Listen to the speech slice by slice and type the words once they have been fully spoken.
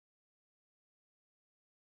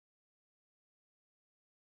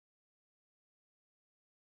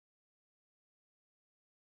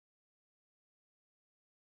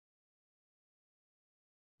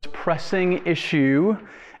pressing issue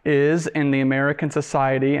is in the American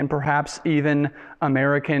society and perhaps even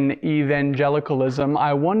American evangelicalism,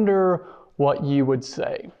 I wonder what you would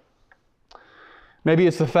say. Maybe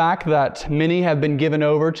it's the fact that many have been given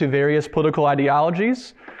over to various political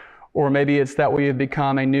ideologies, or maybe it's that we have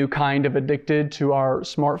become a new kind of addicted to our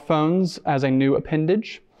smartphones as a new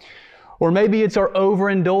appendage. Or maybe it's our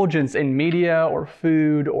overindulgence in media or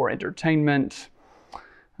food or entertainment.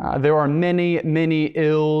 There are many, many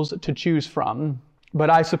ills to choose from, but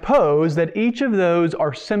I suppose that each of those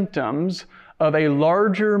are symptoms of a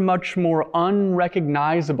larger, much more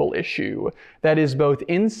unrecognizable issue that is both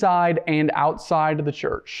inside and outside of the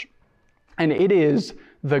church. And it is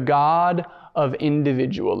the God of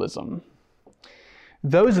individualism.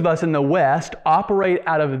 Those of us in the West operate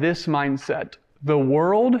out of this mindset. The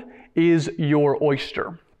world is your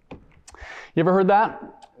oyster. You ever heard that?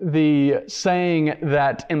 The saying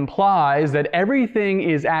that implies that everything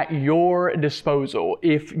is at your disposal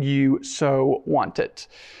if you so want it.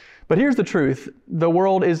 But here's the truth. The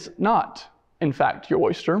world is not, in fact, your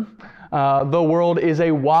oyster. The world is a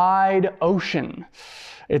wide ocean.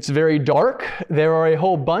 It's very dark. There are a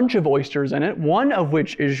whole bunch of oysters in it, one of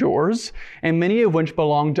which is yours, and many of which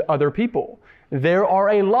belong to other people. There are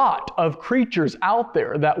a lot of creatures out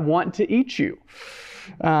there that want to eat you.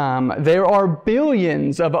 There are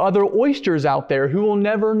billions of other oysters out there who will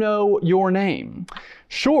never know your name.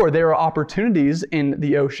 Sure, there are opportunities in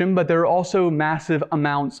the ocean, but there are also massive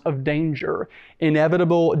amounts of danger,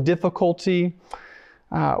 inevitable difficulty.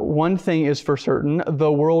 One thing is for certain,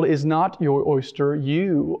 the world is not your oyster.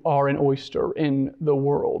 You are an oyster in the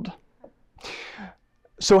world.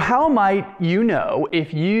 So how might you know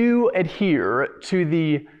if you adhere to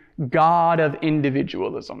the God of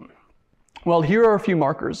individualism? Well, here are a few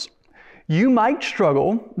markers. You might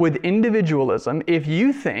struggle with individualism if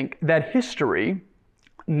you think that history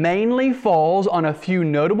mainly falls on a few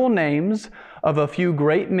notable names of a few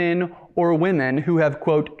great men or women who have,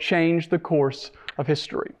 quote, changed the course of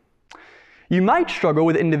history. You might struggle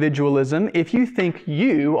with individualism if you think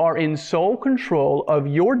you are in sole control of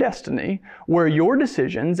your destiny, where your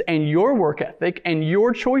decisions and your work ethic and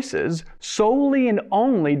your choices solely and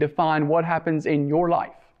only define what happens in your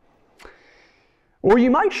life. Or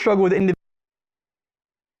you might struggle with individualism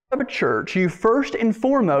of a church. You first and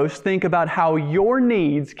foremost think about how your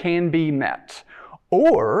needs can be met.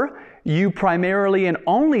 Or you primarily and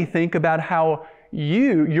only think about how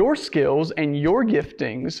your skills and your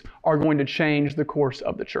giftings are going to change the course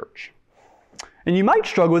of the church. And you might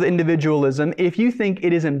struggle with individualism if you think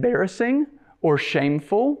it is embarrassing or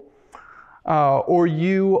shameful, or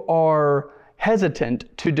you are hesitant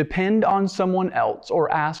to depend on someone else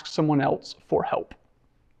or ask someone else for help.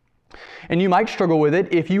 And you might struggle with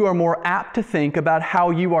it if you are more apt to think about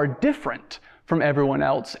how you are different from everyone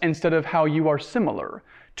else instead of how you are similar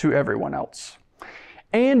to everyone else.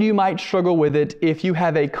 And you might struggle with it if you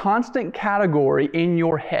have a constant category in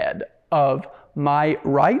your head of my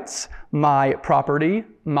rights, my property,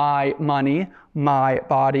 my money, my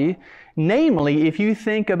body. Namely, if you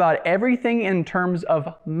think about everything in terms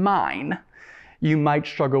of mine, you might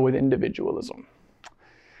struggle with individualism.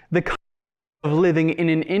 The concept of living in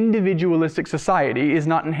an individualistic society is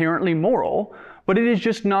not inherently moral, but it is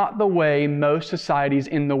just not the way most societies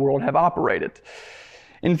in the world have operated.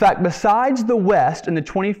 In fact, besides the West in the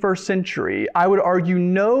 21st century, I would argue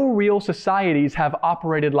no real societies have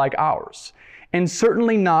operated like ours, and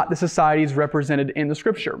certainly not the societies represented in the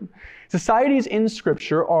Scripture. Societies in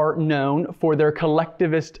Scripture are known for their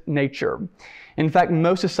collectivist nature. In fact,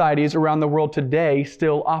 most societies around the world today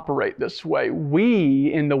still operate this way.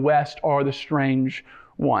 We in the West are the strange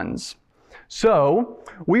ones. So,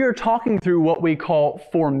 we are talking through what we call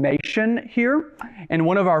formation here, and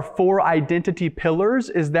one of our 4 identity pillars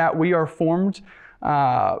is that we are formed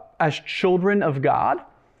as children of God.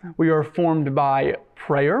 We are formed by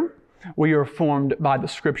prayer, we are formed by the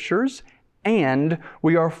Scriptures, and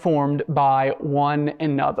we are formed by one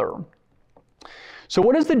another. So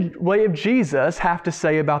what does the way of Jesus have to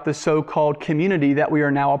say about the so-called community that we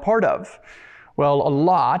are now a part of? Well, a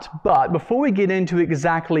lot, but before we get into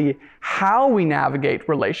exactly how we navigate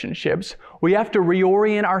relationships, we have to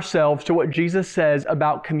reorient ourselves to what Jesus says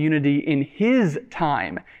about community in His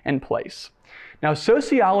time and place. Now,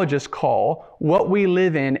 sociologists call what we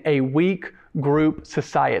live in a weak group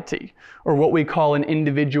society, or what we call an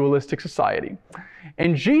individualistic society.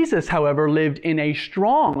 And Jesus, however, lived in a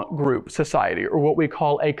strong group society, or what we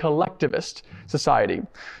call a collectivist society.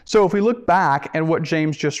 So if we look back at what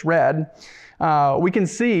James just read, we can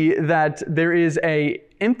see that there is an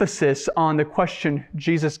emphasis on the question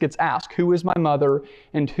Jesus gets asked, who is my mother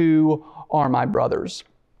and who are my brothers?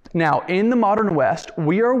 Now, in the modern West,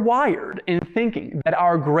 we are wired in thinking that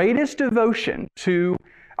our greatest devotion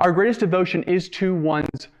is to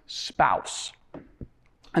one's spouse.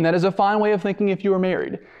 And that is a fine way of thinking if you are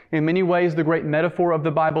married. In many ways, the great metaphor of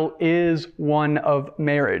the Bible is one of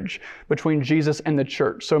marriage between Jesus and the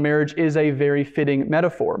church. So marriage is a very fitting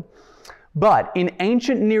metaphor. But in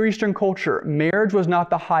ancient Near Eastern culture, marriage was not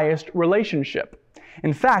the highest relationship.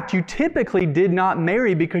 In fact, you typically did not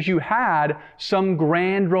marry because you had some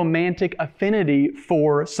grand romantic affinity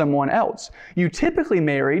for someone else. You typically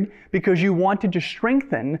married because you wanted to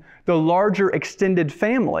strengthen the larger extended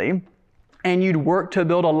family, and you'd work to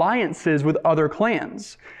build alliances with other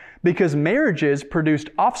clans. Because marriages produced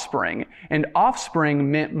offspring, and offspring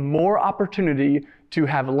meant more opportunity to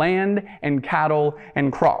have land and cattle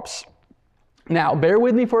and crops. Now, bear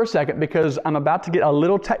with me for a second because I'm about to get a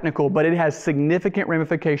little technical, but it has significant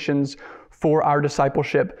ramifications for our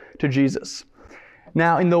discipleship to Jesus.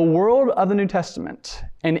 Now, in the world of the New Testament,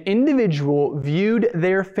 an individual viewed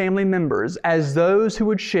their family members as those who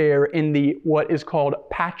would share in the what is called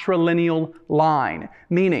patrilineal line,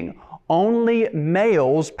 meaning only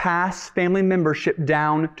males pass family membership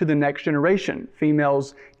down to the next generation.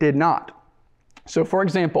 Females did not. So, for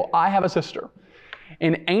example, I have a sister.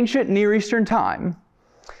 In ancient Near Eastern time,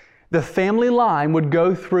 the family line would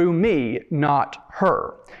go through me, not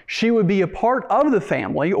her. She would be a part of the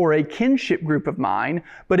family or a kinship group of mine,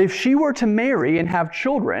 but if she were to marry and have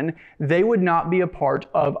children, they would not be a part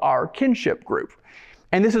of our kinship group.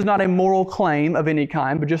 And this is not a moral claim of any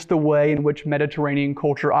kind, but just the way in which Mediterranean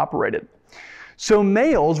culture operated. So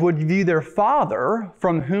males would view their father,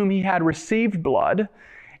 from whom he had received blood,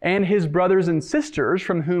 and his brothers and sisters,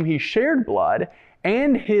 from whom he shared blood,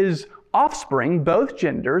 and his offspring, both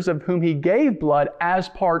genders, of whom he gave blood, as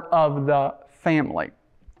part of the family.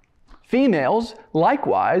 Females,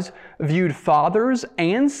 likewise, viewed fathers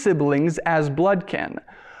and siblings as bloodkin.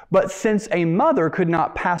 But since a mother could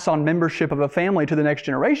not pass on membership of a family to the next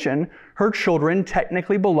generation, her children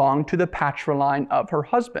technically belonged to the patriline of her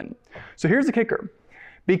husband. So here's the kicker.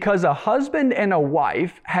 Because a husband and a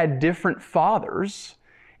wife had different fathers,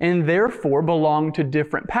 and therefore belonged to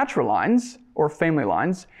different patrilines, or family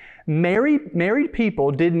lines, married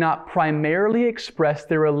people did not primarily express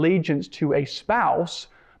their allegiance to a spouse,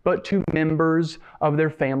 but to members of their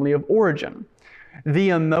family of origin. The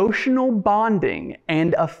emotional bonding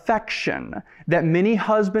and affection that many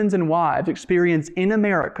husbands and wives experience in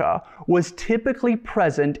America was typically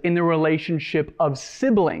present in the relationship of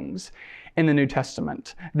siblings in the New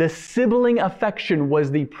Testament. The sibling affection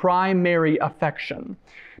was the primary affection.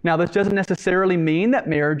 Now, this doesn't necessarily mean that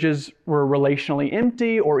marriages were relationally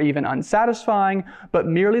empty or even unsatisfying, but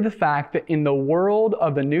merely the fact that in the world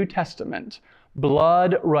of the New Testament,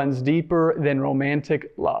 blood runs deeper than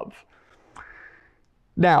romantic love.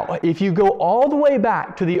 Now, if you go all the way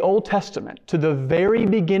back to the Old Testament, to the very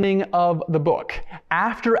beginning of the book,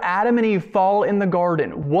 after Adam and Eve fall in the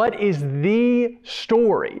garden, what is the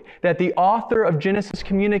story that the author of Genesis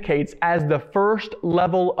communicates as the first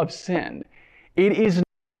level of sin? It is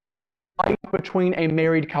fight between a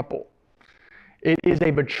married couple. It is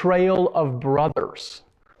a betrayal of brothers.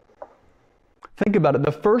 Think about it.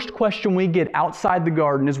 The first question we get outside the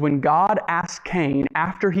garden is when God asks Cain,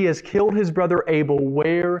 after he has killed his brother Abel,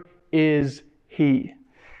 "Where is he?"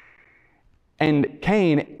 And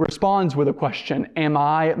Cain responds with a question, "Am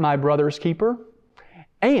I my brother's keeper?"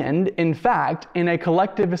 And, in fact, in a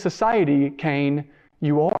collectivist society, Cain,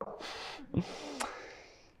 you are.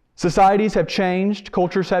 Societies have changed,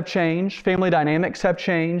 cultures have changed, family dynamics have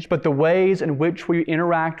changed, but the ways in which we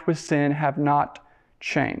interact with sin have not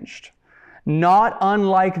changed. Not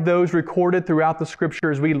unlike those recorded throughout the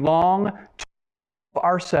Scriptures, we long to strip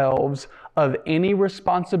ourselves of any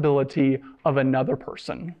responsibility of another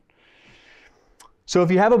person. So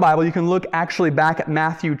if you have a Bible, you can look actually back at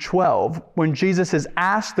Matthew 12, when Jesus is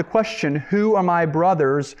asked the question, "Who are my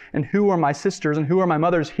brothers, and who are my sisters, and who are my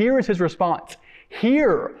mothers?" Here is his response.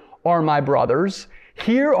 "Here are my brothers,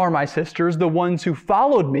 here are my sisters, the ones who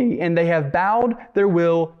followed me, and they have bowed their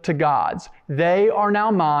will to God's. They are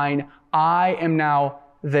now mine, I am now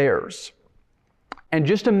theirs." And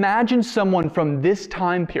just imagine someone from this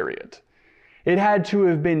time period. It had to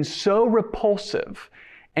have been so repulsive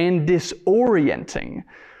and disorienting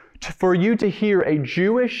for you to hear a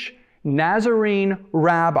Jewish Nazarene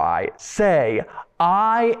rabbi say,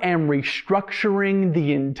 "I am restructuring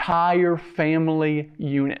the entire family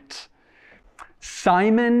unit."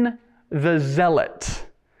 Simon the Zealot,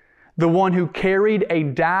 the one who carried a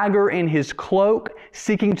dagger in his cloak,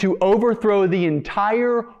 seeking to overthrow the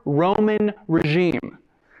entire Roman regime.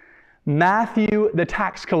 Matthew the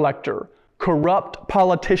tax collector, corrupt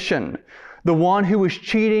politician, the one who was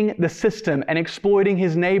cheating the system and exploiting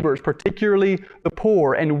his neighbors, particularly the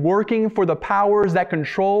poor, and working for the powers that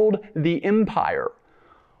controlled the empire.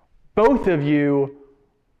 Both of you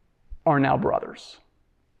are now brothers.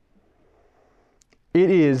 It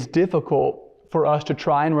is difficult for us to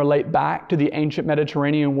try and relate back to the ancient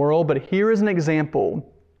Mediterranean world, but here is an example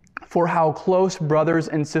for how close brothers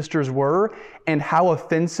and sisters were and how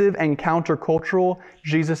offensive and countercultural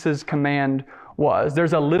Jesus' command was.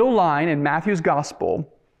 There's a little line in Matthew's Gospel,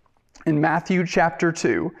 in Matthew chapter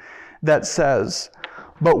 2, that says,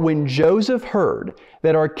 "But when Joseph heard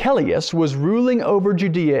that Archelaus was ruling over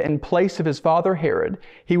Judea in place of his father Herod,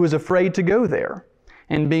 he was afraid to go there.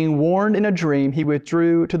 And being warned in a dream, he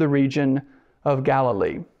withdrew to the region of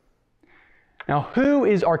Galilee." Now, who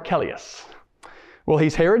is Archelaus? Well,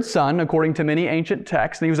 he's Herod's son, according to many ancient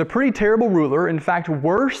texts, and he was a pretty terrible ruler, in fact,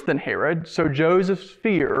 worse than Herod, so Joseph's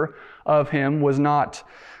fear of him was not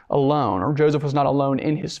alone, or Joseph was not alone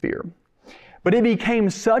in his fear. But it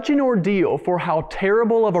became such an ordeal for how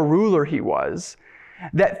terrible of a ruler he was,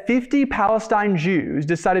 that 50 Palestine Jews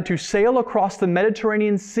decided to sail across the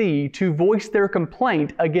Mediterranean Sea to voice their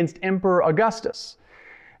complaint against Emperor Augustus.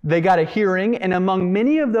 They got a hearing, and among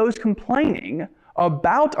many of those complaining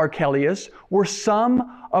about Archelaus were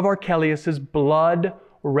some of Archelaus' blood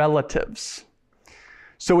relatives.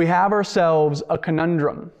 So we have ourselves a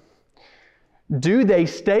conundrum. Do they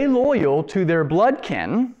stay loyal to their blood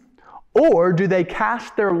kin, or do they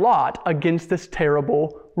cast their lot against this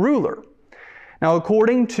terrible ruler? Now,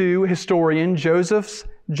 according to historian Joseph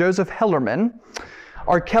Hellerman,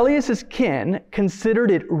 Archelaus' kin considered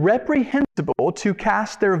it reprehensible to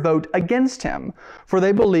cast their vote against him, for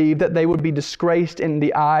they believed that they would be disgraced in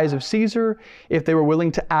the eyes of Caesar if they were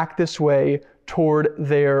willing to act this way toward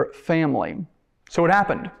their family. So what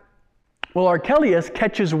happened? Well, Archelaus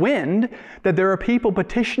catches wind that there are people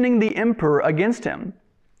petitioning the emperor against him.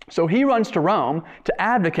 So he runs to Rome to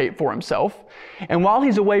advocate for himself. And while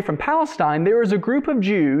he's away from Palestine, there is a group of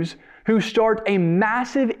Jews who start a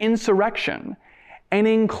massive insurrection. And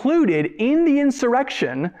included in the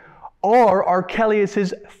insurrection are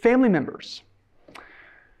Archelaus' family members.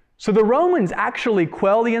 So the Romans actually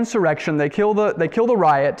quell the insurrection, they kill the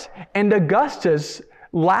riot, and Augustus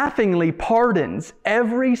laughingly pardons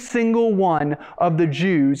every single one of the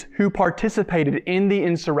Jews who participated in the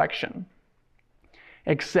insurrection,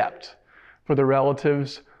 except for the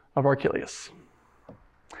relatives of Archelaus.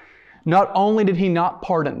 Not only did he not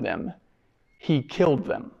pardon them, he killed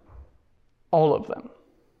them. All of them.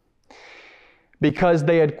 Because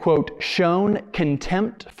they had, quote, shown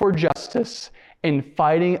contempt for justice in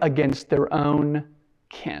fighting against their own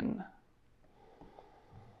kin.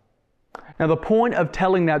 Now, the point of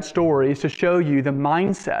telling that story is to show you the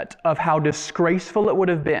mindset of how disgraceful it would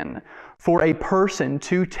have been for a person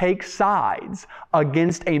to take sides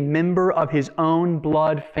against a member of his own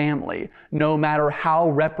blood family, no matter how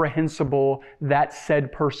reprehensible that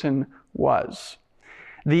said person was.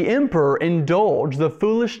 The emperor indulged the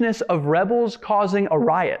foolishness of rebels causing a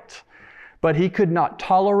riot, but he could not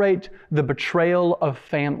tolerate the betrayal of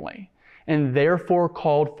family, and therefore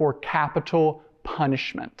called for capital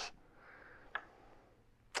punishment.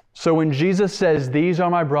 So when Jesus says, "These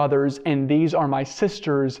are my brothers and these are my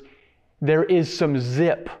sisters," there is some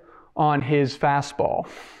zip on his fastball.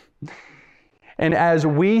 And as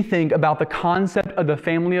we think about the concept of the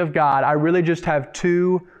family of God, I really just have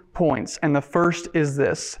 2 points. And the first is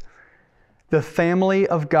this: the family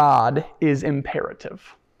of God is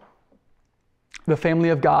imperative. The family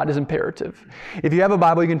of God is imperative. If you have a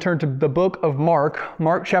Bible, you can turn to the book of Mark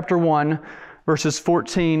chapter 1, verses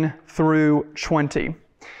 14 through 20. It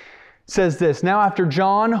says this: "Now after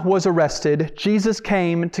John was arrested, Jesus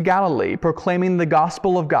came to Galilee, proclaiming the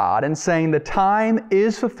gospel of God and saying, 'The time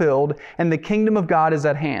is fulfilled and the kingdom of God is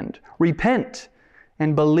at hand. Repent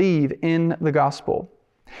and believe in the gospel.'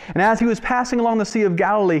 And as he was passing along the Sea of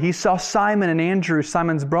Galilee, he saw Simon and Andrew,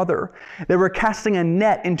 Simon's brother. They were casting a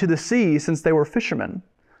net into the sea, since they were fishermen.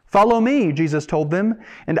 'Follow me,' Jesus told them,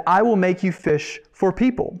 'and I will make you fish for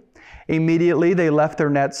people.' Immediately they left their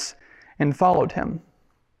nets and followed him.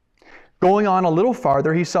 Going on a little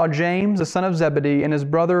farther, he saw James, the son of Zebedee, and his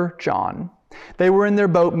brother John. They were in their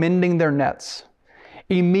boat mending their nets.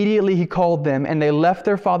 Immediately he called them, and they left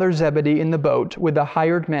their father Zebedee in the boat with the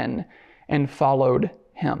hired men and followed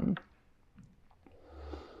him."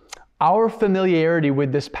 Our familiarity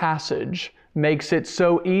with this passage makes it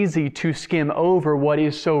so easy to skim over what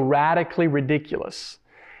is so radically ridiculous.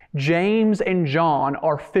 James and John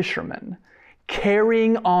are fishermen,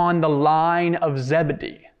 carrying on the line of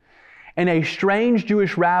Zebedee. and a strange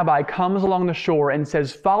Jewish rabbi comes along the shore and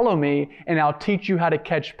says, "Follow me, and I'll teach you how to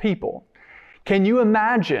catch people." Can you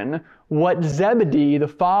imagine what Zebedee, the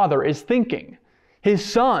father, is thinking? His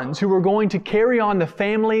sons, who are going to carry on the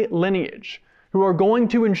family lineage, who are going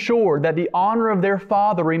to ensure that the honor of their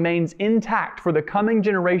father remains intact for the coming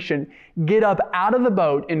generation, get up out of the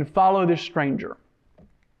boat and follow this stranger.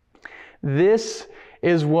 This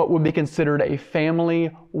is what would be considered a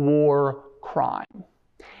family war crime,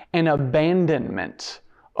 an abandonment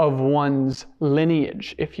of one's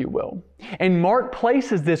lineage, if you will. And Mark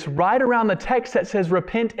places this right around the text that says,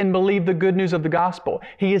 "Repent and believe the good news of the gospel."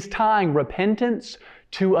 He is tying repentance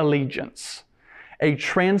to allegiance, a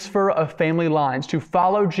transfer of family lines. To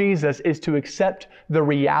follow Jesus is to accept the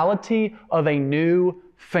reality of a new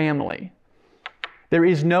family. There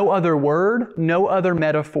is no other word, no other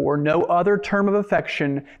metaphor, no other term of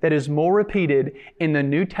affection that is more repeated in the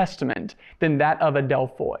New Testament than that of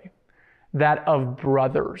adelphoi, that of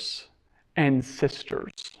brothers and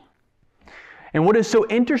sisters. And what is so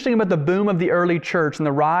interesting about the boom of the early church and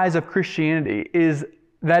the rise of Christianity is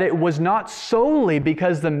that it was not solely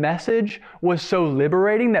because the message was so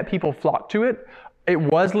liberating that people flocked to it. It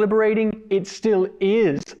was liberating. It still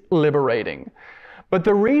is liberating. But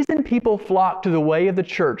the reason people flocked to the way of the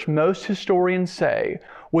church, most historians say,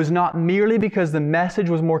 was not merely because the message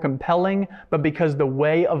was more compelling, but because the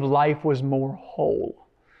way of life was more whole.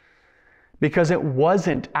 Because it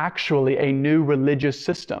wasn't actually a new religious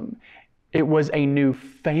system. It was a new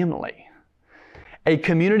family. A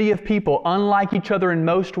community of people unlike each other in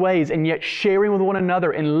most ways, and yet sharing with one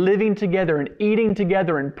another and living together and eating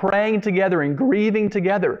together and praying together and grieving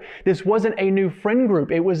together. This wasn't a new friend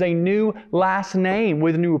group. It was a new last name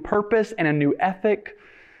with a new purpose and a new ethic.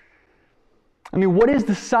 I mean, what is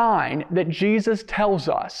the sign that Jesus tells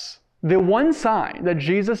us? The one sign that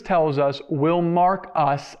Jesus tells us will mark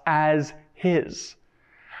us as His.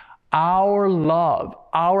 Our love,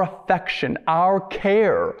 our affection, our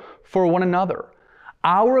care for one another.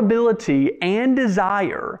 Our ability and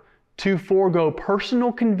desire to forego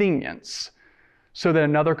personal convenience so that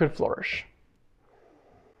another could flourish.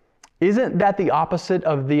 Isn't that the opposite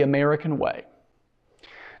of the American way?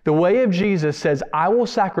 The way of Jesus says, "I will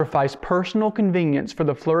sacrifice personal convenience for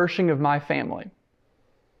the flourishing of my family."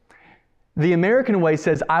 The American way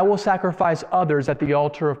says, "I will sacrifice others at the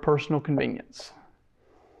altar of personal convenience."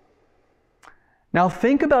 Now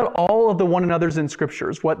think about all of the one another's in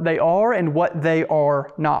Scriptures, what they are and what they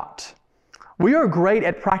are not. We are great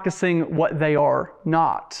at practicing what they are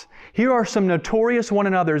not. Here are some notorious one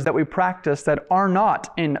another's that we practice that are not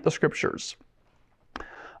in the Scriptures.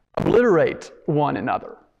 Obliterate one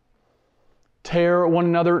another. Tear one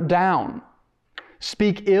another down.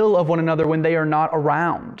 Speak ill of one another when they are not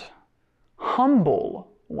around.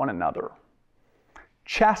 Humble one another.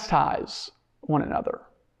 Chastise one another.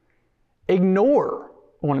 Ignore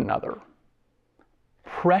one another.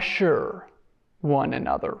 Pressure one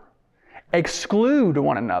another. Exclude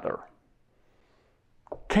one another.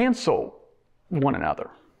 Cancel one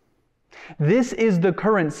another. This is the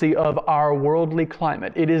currency of our worldly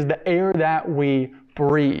climate. It is the air that we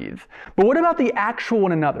breathe. But what about the actual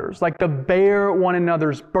one another's, like the bear one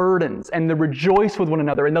another's burdens and the rejoice with one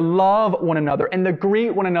another and the love one another and the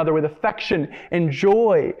greet one another with affection and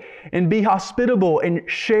joy and be hospitable and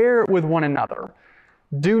share with one another?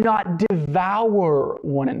 Do not devour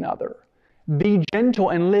one another. Be gentle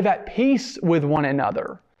and live at peace with one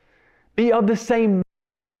another. Be of the same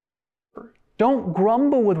mind. Don't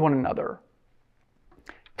grumble with one another.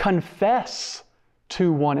 Confess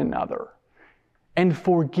to one another. And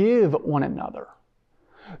forgive one another.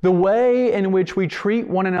 The way in which we treat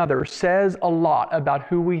one another says a lot about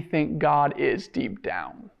who we think God is deep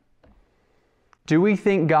down. Do we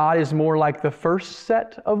think God is more like the first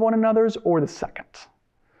set of one another's or the second?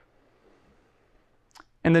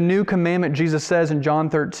 And the new commandment Jesus says in John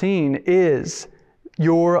 13 is,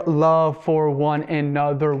 "Your love for one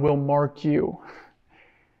another will mark you.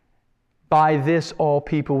 By this all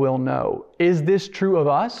people will know." Is this true of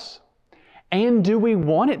us? And do we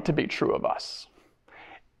want it to be true of us?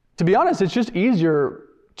 To be honest, it's just easier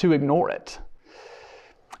to ignore it.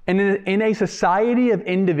 And in a society of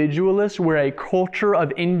individualists where a culture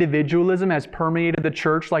of individualism has permeated the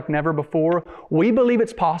church like never before, we believe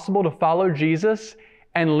it's possible to follow Jesus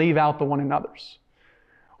and leave out the one another's.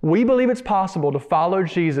 We believe it's possible to follow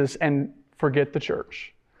Jesus and forget the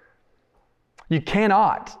church. You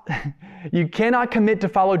cannot commit to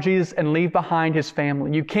follow Jesus and leave behind His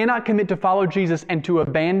family. You cannot commit to follow Jesus and to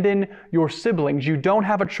abandon your siblings. You don't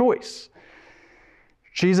have a choice.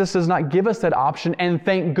 Jesus does not give us that option, and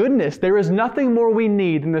thank goodness, there is nothing more we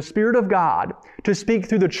need than the Spirit of God to speak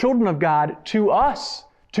through the children of God to us,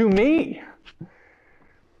 to me.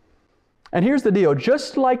 And here's the deal,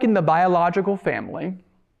 just like in the biological family,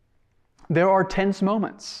 there are tense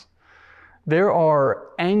moments. There are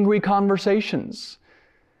angry conversations.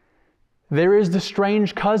 There is the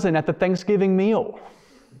strange cousin at the Thanksgiving meal.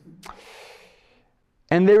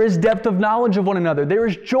 And there is depth of knowledge of one another. There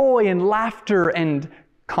is joy and laughter and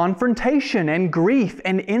confrontation and grief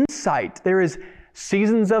and insight. There is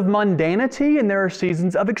seasons of mundanity and there are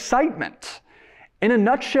seasons of excitement. In a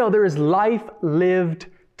nutshell, there is life lived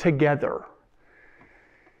together.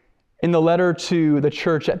 In the letter to the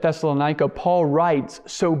church at Thessalonica, Paul writes,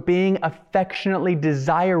 "So being affectionately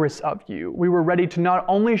desirous of you, we were ready to not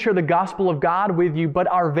only share the gospel of God with you, but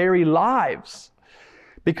our very lives,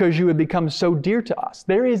 because you had become so dear to us."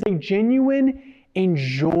 There is a genuine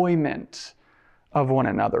enjoyment of one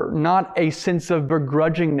another, not a sense of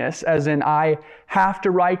begrudgingness, as in I have to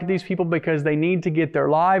write to these people because they need to get their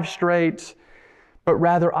lives straight, but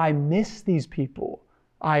rather I miss these people.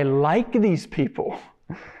 I like these people.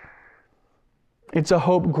 It's a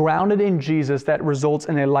hope grounded in Jesus that results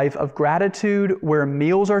in a life of gratitude where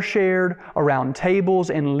meals are shared around tables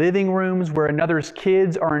in living rooms, where another's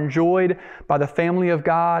kids are enjoyed by the family of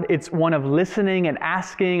God. It's one of listening and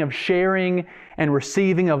asking, of sharing and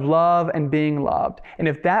receiving of love and being loved. And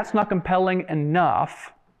if that's not compelling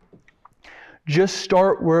enough, just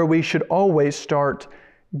start where we should always start: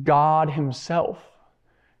 God Himself.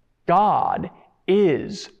 God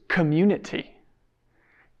is community.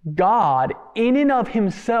 God, in and of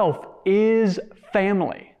Himself, is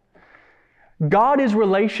family. God is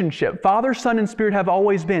relationship. Father, Son, and Spirit have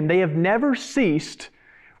always been. They have never ceased,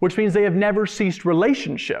 which means they have never ceased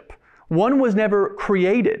relationship. One was never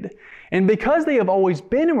created. And because they have always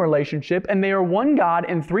been in relationship, and they are one God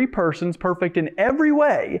in three persons, perfect in every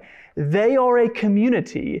way, they are a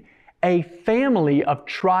community, a family of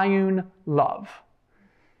triune love.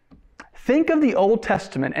 Think of the Old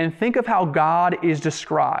Testament and think of how God is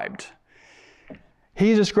described.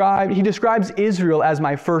 He describes Israel as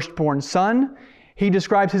my firstborn son. He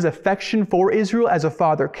describes His affection for Israel as a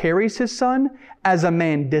father carries his son, as a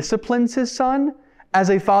man disciplines his son,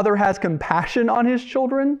 as a father has compassion on his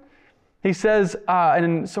children. He says,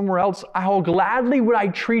 and somewhere else, how gladly would I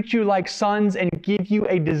treat you like sons and give you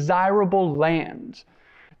a desirable land,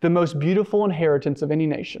 the most beautiful inheritance of any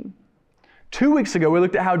nation. 2 weeks ago, we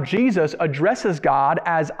looked at how Jesus addresses God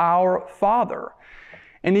as our Father.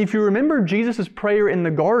 And if you remember Jesus' prayer in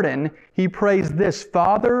the garden, He prays this: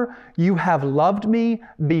 "Father, you have loved me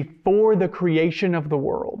before the creation of the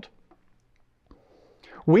world."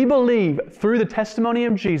 We believe through the testimony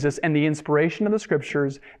of Jesus and the inspiration of the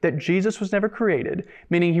Scriptures that Jesus was never created,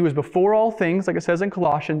 meaning He was before all things, like it says in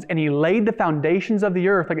Colossians, and He laid the foundations of the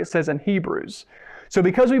earth, like it says in Hebrews. So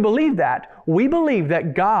because we believe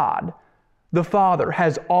that God, the Father,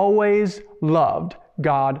 has always loved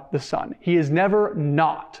God the Son. He has never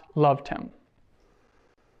not loved Him.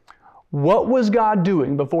 What was God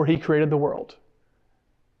doing before He created the world?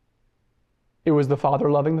 It was the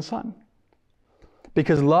Father loving the Son.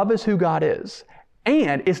 Because love is who God is.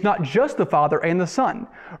 And it's not just the Father and the Son.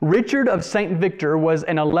 Richard of St. Victor was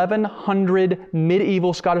an 1100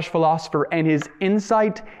 medieval Scottish philosopher, and his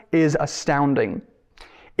insight is astounding.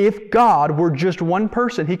 If God were just one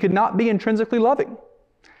person, He could not be intrinsically loving,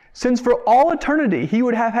 since for all eternity He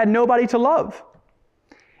would have had nobody to love.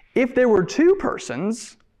 If there were two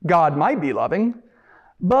persons, God might be loving,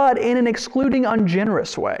 but in an excluding,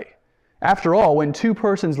 ungenerous way. After all, when two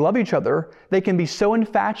persons love each other, they can be so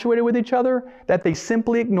infatuated with each other that they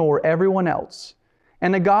simply ignore everyone else.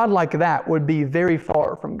 And a God like that would be very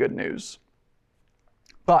far from good news.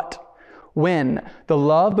 But when the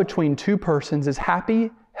love between two persons is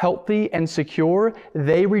happy, healthy, and secure,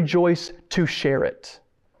 they rejoice to share it.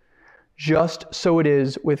 Just so it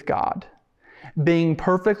is with God. Being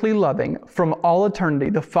perfectly loving from all eternity,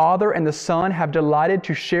 the Father and the Son have delighted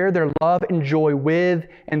to share their love and joy with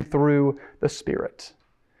and through the Spirit.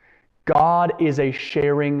 God is a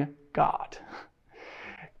sharing God.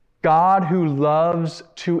 God who loves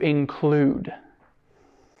to include.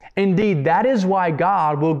 Indeed, that is why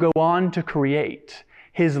God will go on to create.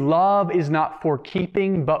 His love is not for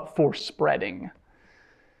keeping, but for spreading.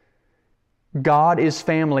 God is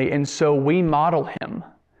family, and so we model Him.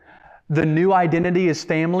 The new identity is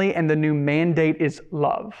family, and the new mandate is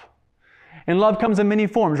love. And love comes in many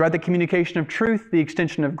forms, right? The communication of truth, the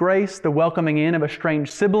extension of grace, the welcoming in of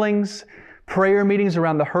estranged siblings, prayer meetings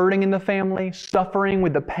around the hurting in the family, suffering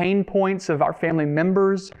with the pain points of our family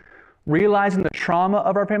members, realizing the trauma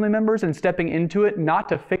of our family members and stepping into it, not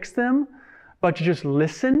to fix them, but to just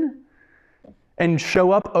listen and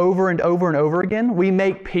show up over and over and over again. We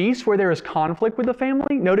make peace where there is conflict with the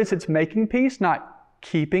family. Notice it's making peace, not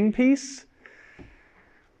keeping peace.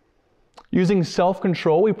 Using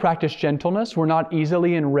self-control, we practice gentleness. We're not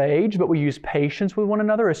easily enraged, but we use patience with one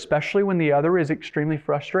another, especially when the other is extremely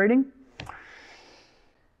frustrating.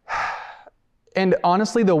 And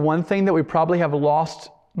honestly, the one thing that we probably have lost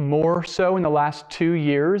more so in the last 2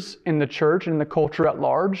 years in the church and in the culture at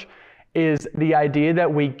large is the idea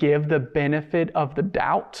that we give the benefit of the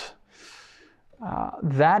doubt.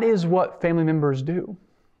 That is what family members do.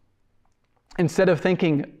 Instead of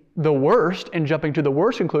thinking the worst and jumping to the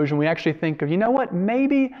worst conclusion, we actually think of, you know what,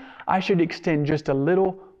 maybe I should extend just a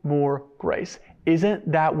little more grace.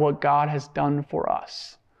 Isn't that what God has done for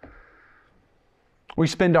us? We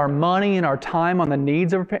spend our money and our time on the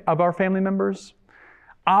needs of our family members.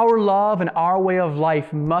 Our love and our way of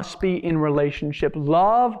life must be in relationship.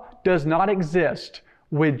 Love does not exist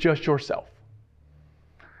with just yourself.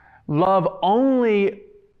 Love only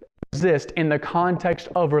exists in the context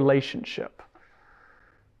of relationship.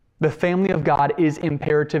 The family of God is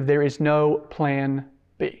imperative. There is no plan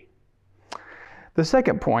B. The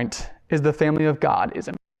second point is the family of God is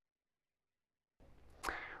imperative.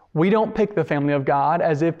 We don't pick the family of God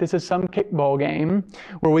as if this is some kickball game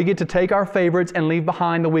where we get to take our favorites and leave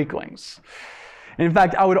behind the weaklings. In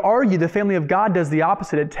fact, I would argue the family of God does the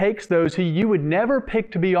opposite. It takes those who you would never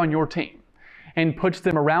pick to be on your team and puts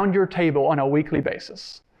them around your table on a weekly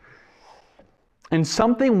basis. And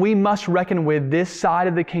something we must reckon with this side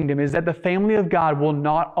of the kingdom is that the family of God will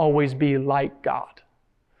not always be like God.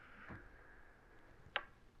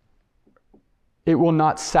 It will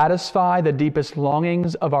not satisfy the deepest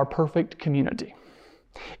longings of our perfect community.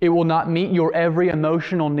 It will not meet your every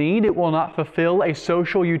emotional need. It will not fulfill a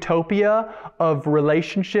social utopia of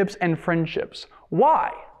relationships and friendships.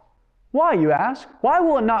 Why? Why, you ask? Why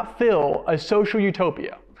will it not fill a social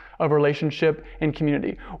utopia of relationship and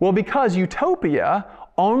community? Well, because utopia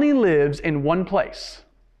only lives in one place.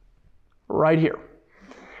 Right here.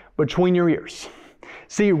 Between your ears.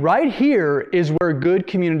 See, right here is where good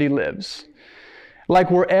community lives. Like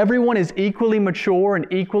where everyone is equally mature and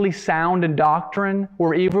equally sound in doctrine,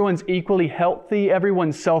 where everyone's equally healthy,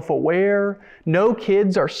 everyone's self-aware, no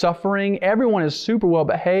kids are suffering, everyone is super well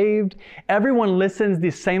behaved, everyone listens the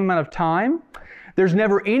same amount of time. There's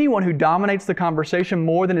never anyone who dominates the conversation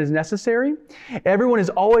more than is necessary. Everyone is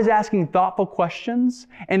always asking thoughtful questions,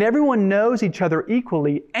 and everyone knows each other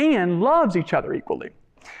equally and loves each other equally.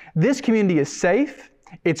 This community is safe.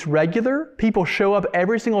 It's regular. People show up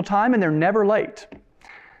every single time and they're never late.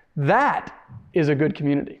 That is a good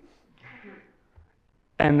community.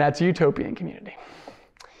 And that's a utopian community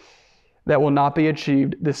that will not be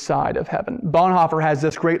achieved this side of heaven. Bonhoeffer has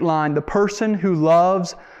this great line, the person who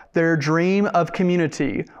loves their dream of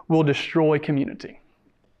community will destroy community.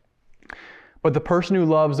 But the person who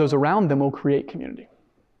loves those around them will create community.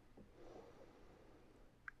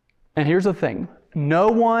 And here's the thing, no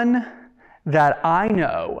one that I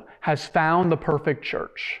know has found the perfect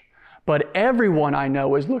church, but everyone I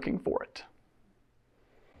know is looking for it.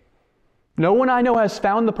 No one I know has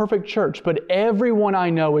found the perfect church, but everyone I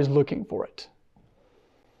know is looking for it.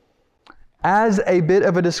 As a bit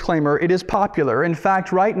of a disclaimer, it is popular. In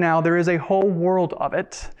fact, right now there is a whole world of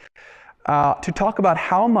it to talk about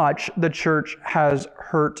how much the church has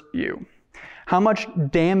hurt you. How much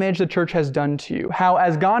damage the church has done to you. How,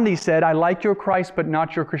 as Gandhi said, I like your Christ but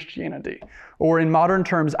not your Christianity. Or in modern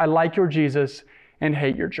terms, I like your Jesus and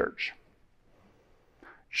hate your church.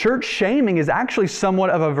 Church shaming is actually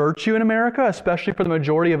somewhat of a virtue in America, especially for the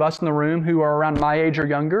majority of us in the room who are around my age or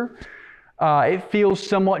younger. It feels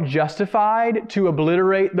somewhat justified to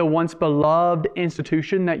obliterate the once beloved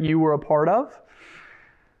institution that you were a part of.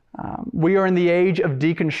 We are in the age of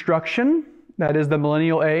deconstruction. That is the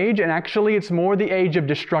millennial age, and actually it's more the age of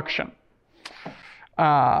destruction.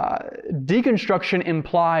 Deconstruction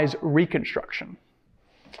implies reconstruction.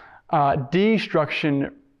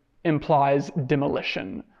 Destruction implies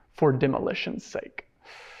demolition for demolition's sake.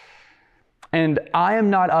 And I am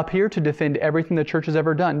not up here to defend everything the church has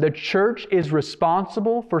ever done. The church is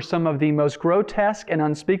responsible for some of the most grotesque and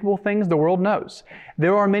unspeakable things the world knows.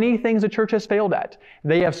 There are many things the church has failed at.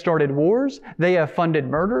 They have started wars. They have funded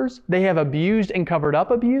murders. They have abused and covered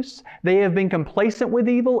up abuse. They have been complacent with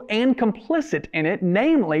evil and complicit in it,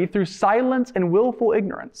 namely through silence and willful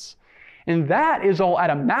ignorance. And that is all at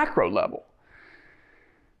a macro level.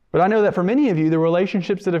 But I know that for many of you, the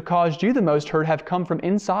relationships that have caused you the most hurt have come from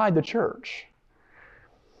inside the church.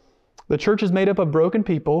 The church is made up of broken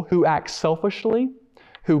people who act selfishly,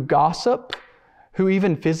 who gossip, who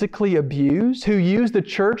even physically abuse, who use the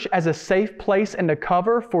church as a safe place and a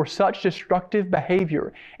cover for such destructive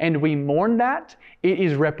behavior. And we mourn that. It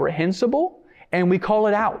is reprehensible, and we call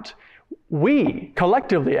it out. We,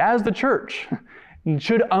 collectively, as the church,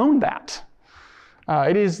 should own that.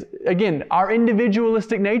 It is, again, our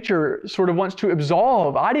individualistic nature sort of wants to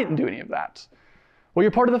absolve. I didn't do any of that. Well,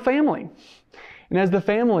 you're part of the family. And as the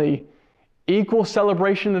family, equal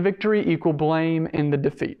celebration in the victory, equal blame in the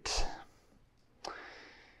defeat.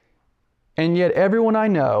 And yet everyone I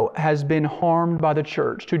know has been harmed by the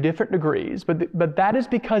church to different degrees, but that is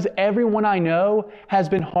because everyone I know has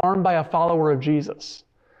been harmed by a follower of Jesus.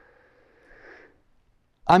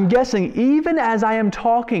 I'm guessing even as I am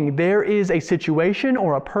talking, there is a situation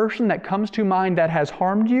or a person that comes to mind that has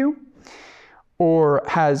harmed you, or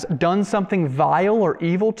has done something vile or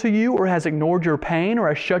evil to you, or has ignored your pain, or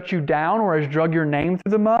has shut you down, or has dragged your name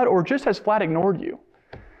through the mud, or just has flat ignored you.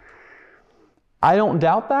 I don't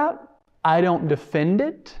doubt that. I don't defend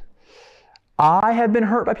it. I have been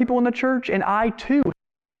hurt by people in the church, and I too have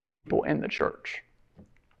people in the church.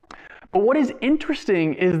 But what is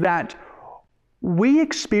interesting is that we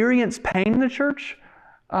experience pain in the church,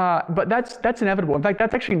 but that's inevitable. In fact,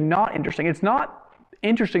 that's actually not interesting. It's not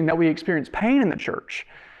interesting that we experience pain in the church.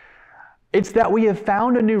 It's that we have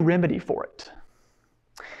found a new remedy for it.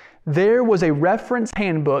 There was a reference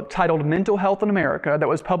handbook titled Mental Health in America that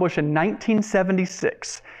was published in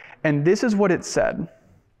 1976. And this is what it said.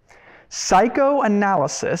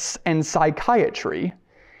 Psychoanalysis and psychiatry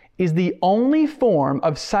is the only form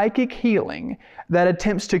of psychic healing that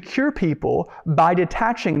attempts to cure people by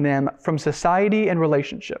detaching them from society and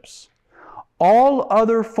relationships. All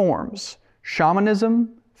other forms, shamanism,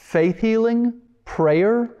 faith healing,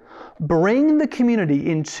 prayer, bring the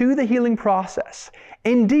community into the healing process.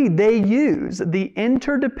 Indeed, they use the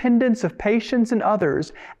interdependence of patients and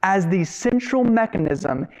others as the central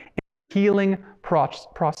mechanism in the healing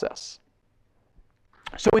process.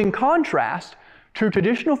 So in contrast to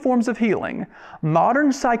traditional forms of healing,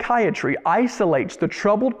 modern psychiatry isolates the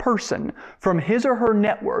troubled person from his or her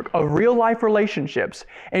network of real-life relationships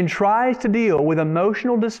and tries to deal with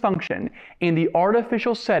emotional dysfunction in the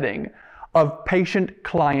artificial setting of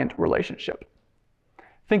patient-client relationship.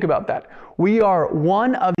 Think about that. We are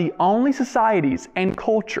one of the only societies and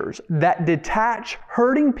cultures that detach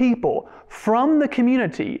hurting people from the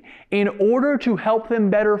community in order to help them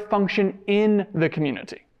better function in the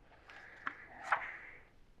community.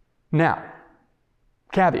 Now,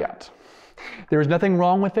 caveat, there is nothing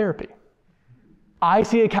wrong with therapy. I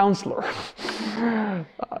see a counselor.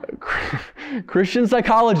 Christian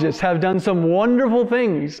psychologists have done some wonderful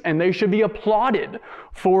things, and they should be applauded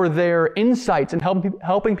for their insights in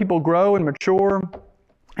helping people grow and mature.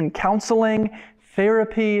 And counseling,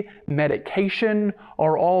 therapy, medication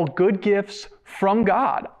are all good gifts from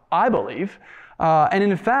God, I believe. And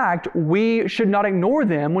in fact, we should not ignore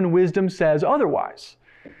them when wisdom says otherwise.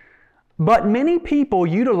 But many people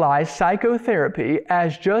utilize psychotherapy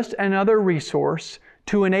as just another resource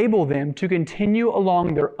to enable them to continue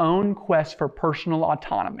along their own quest for personal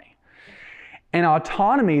autonomy. An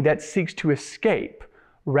autonomy that seeks to escape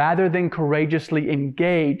rather than courageously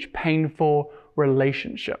engage painful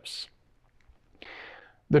relationships.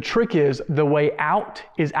 The trick is, the way out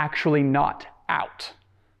is actually not out.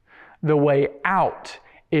 The way out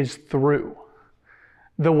is through.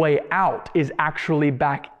 The way out is actually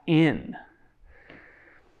back in.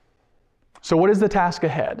 So what is the task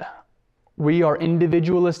ahead? We are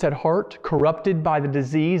individualists at heart, corrupted by the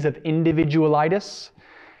disease of individualitis.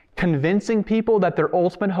 Convincing people that their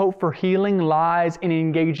ultimate hope for healing lies in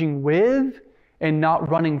engaging with and not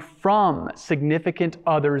running from significant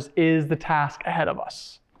others is the task ahead of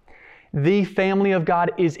us. The family of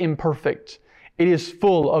God is imperfect. It is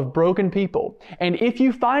full of broken people. And if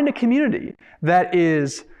you find a community that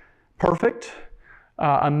is perfect,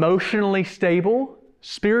 emotionally stable,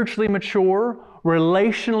 spiritually mature,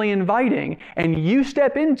 relationally inviting, and you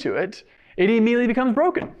step into it, it immediately becomes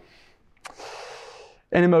broken.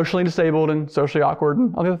 And emotionally disabled and socially awkward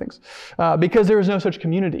and all the other things. Because there is no such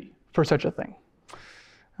community for such a thing.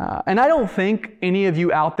 And I don't think any of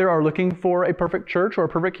you out there are looking for a perfect church or a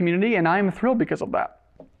perfect community, and I am thrilled because of that.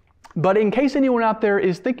 But in case anyone out there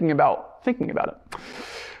is thinking about it,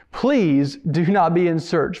 please do not be in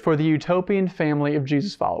search for the utopian family of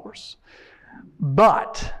Jesus followers.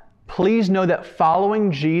 But please know that following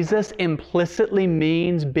Jesus implicitly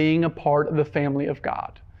means being a part of the family of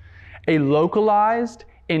God. A localized,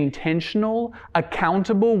 intentional,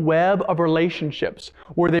 accountable web of relationships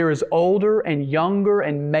where there is older and younger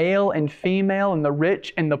and male and female and the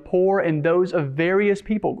rich and the poor and those of various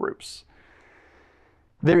people groups.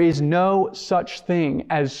 There is no such thing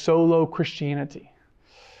as solo Christianity.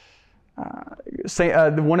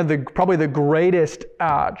 One of probably the greatest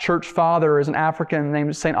church father is an African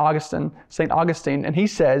named St. Augustine, and he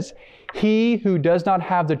says, "He who does not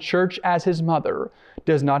have the church as his mother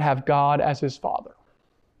does not have God as his father."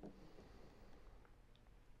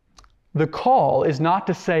 The call is not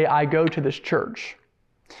to say, I go to this church.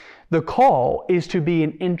 The call is to be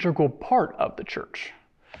an integral part of the church.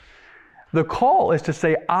 The call is to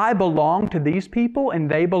say, I belong to these people and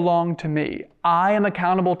they belong to me. I am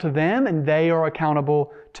accountable to them and they are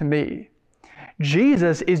accountable to me.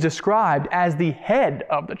 Jesus is described as the head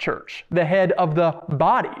of the church, the head of the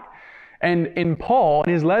body. And in Paul,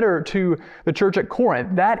 in his letter to the church at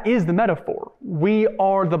Corinth, that is the metaphor. We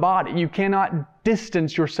are the body. You cannot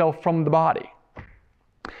distance yourself from the body.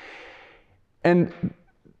 And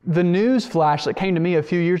the news flash that came to me a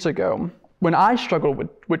few years ago, when I struggled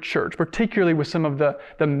with church, particularly with some of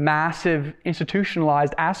the massive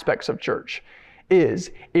institutionalized aspects of church,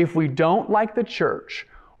 is if we don't like the church,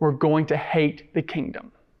 we're going to hate the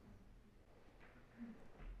kingdom.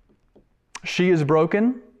 She is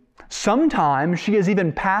broken. Sometimes she has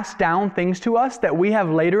even passed down things to us that we have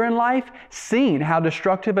later in life seen how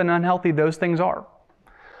destructive and unhealthy those things are.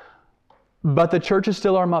 But the church is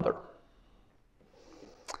still our mother.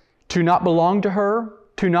 To not belong to her,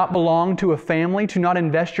 to not belong to a family, to not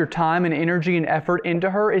invest your time and energy and effort into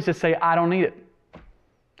her is to say, I don't need it.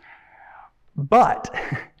 But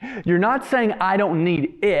you're not saying I don't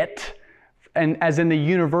need it, and as in the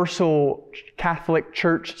universal Catholic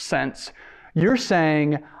Church sense. You're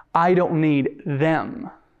saying I don't need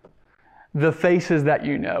them. The faces that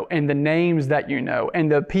you know, and the names that you know,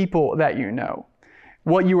 and the people that you know.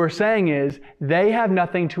 What you are saying is, they have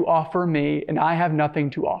nothing to offer me, and I have nothing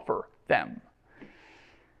to offer them.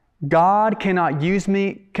 God cannot use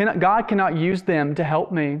them to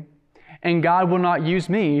help me, and God will not use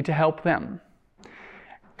me to help them.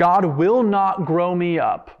 God will not grow me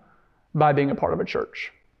up by being a part of a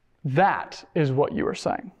church. That is what you are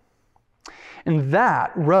saying. And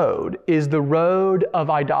that road is the road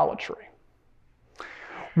of idolatry,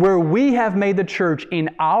 where we have made the church in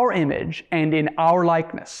our image and in our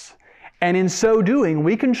likeness. And in so doing,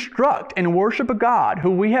 we construct and worship a God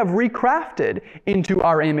who we have recrafted into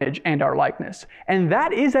our image and our likeness. And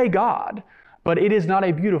that is a God, but it is not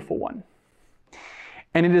a beautiful one.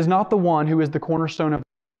 And it is not the one who is the cornerstone of.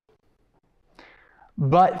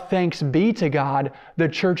 But thanks be to God, the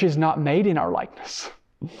church is not made in our likeness.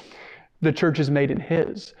 The church is made in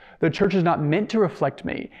His. The church is not meant to reflect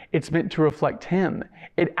me. It's meant to reflect Him.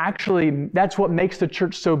 That's what makes the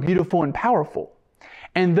church so beautiful and powerful.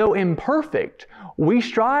 And though imperfect, we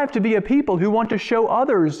strive to be a people who want to show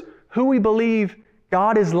others who we believe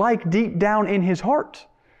God is like deep down in His heart.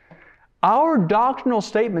 Our doctrinal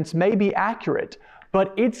statements may be accurate,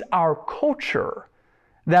 but it's our culture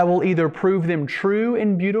that will either prove them true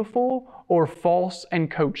and beautiful or false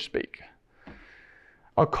and coach speak.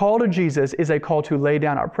 A call to Jesus is a call to lay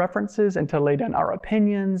down our preferences and to lay down our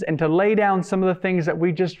opinions and to lay down some of the things that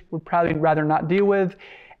we just would probably rather not deal with.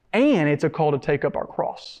 And it's a call to take up our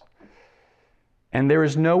cross. And there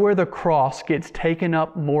is nowhere the cross gets taken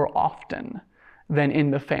up more often than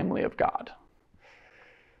in the family of God.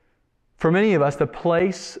 For many of us, the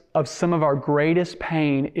place of some of our greatest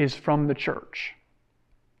pain is from the church.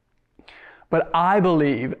 But I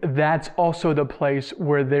believe that's also the place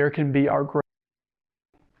where there can be our greatest.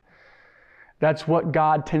 That's what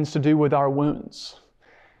God tends to do with our wounds.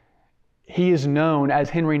 He is known, as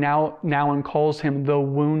Henry Nouwen calls Him, the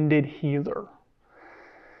wounded healer.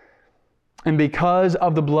 And because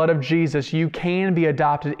of the blood of Jesus, you can be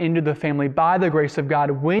adopted into the family by the grace of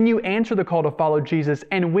God when you answer the call to follow Jesus.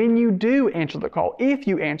 And when you do answer the call, if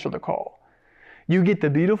you answer the call, you get the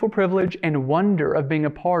beautiful privilege and wonder of being a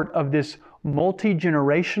part of this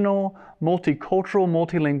multi-generational, multicultural,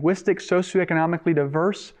 multilinguistic, socioeconomically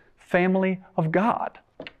diverse family of God.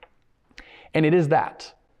 And it is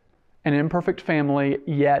that. An imperfect family,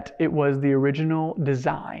 yet it was the original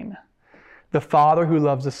design. The Father who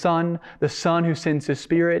loves the Son who sends His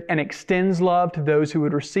Spirit and extends love to those who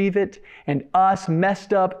would receive it, and us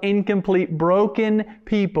messed up, incomplete, broken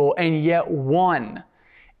people, and yet one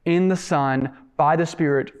in the Son by the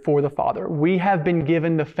Spirit for the Father. We have been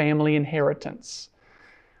given the family inheritance.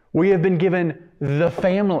 We have been given the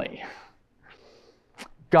family.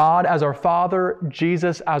 God as our Father,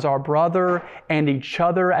 Jesus as our brother, and each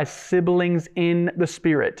other as siblings in the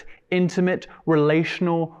Spirit. Intimate,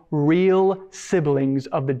 relational, real siblings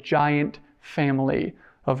of the giant family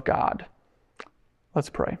of God. Let's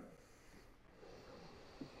pray.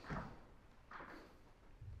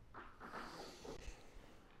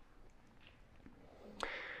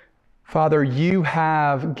 Father, you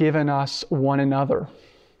have given us one another.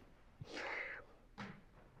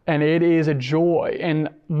 And it is a joy. And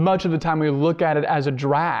much of the time we look at it as a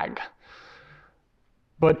drag.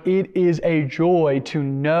 But it is a joy to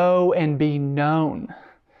know and be known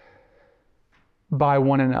by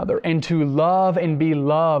one another, and to love and be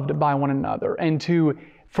loved by one another, and to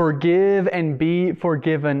forgive and be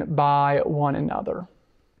forgiven by one another.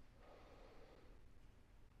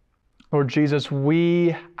 Lord Jesus,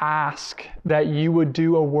 we ask that you would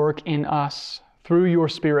do a work in us through your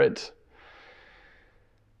Spirit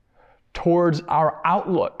towards our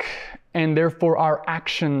outlook and therefore our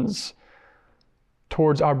actions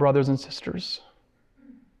towards our brothers and sisters.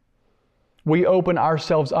 We open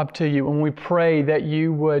ourselves up to you and we pray that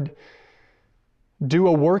you would do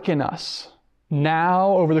a work in us now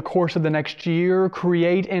over the course of the next year,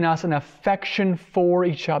 create in us an affection for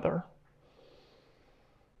each other.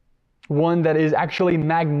 One that is actually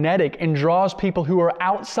magnetic and draws people who are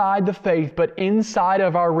outside the faith but inside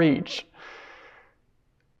of our reach.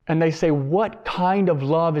 And they say, what kind of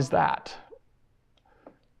love is that?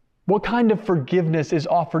 What kind of forgiveness is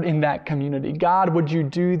offered in that community? God, would you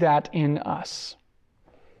do that in us?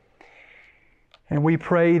 And we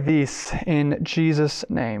pray this in Jesus'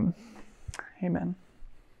 name. Amen.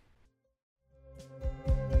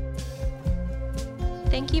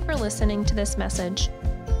 Thank you for listening to this message.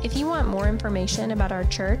 If you want more information about our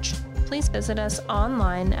church, please visit us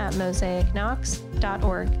online at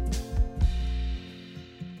mosaicknox.org.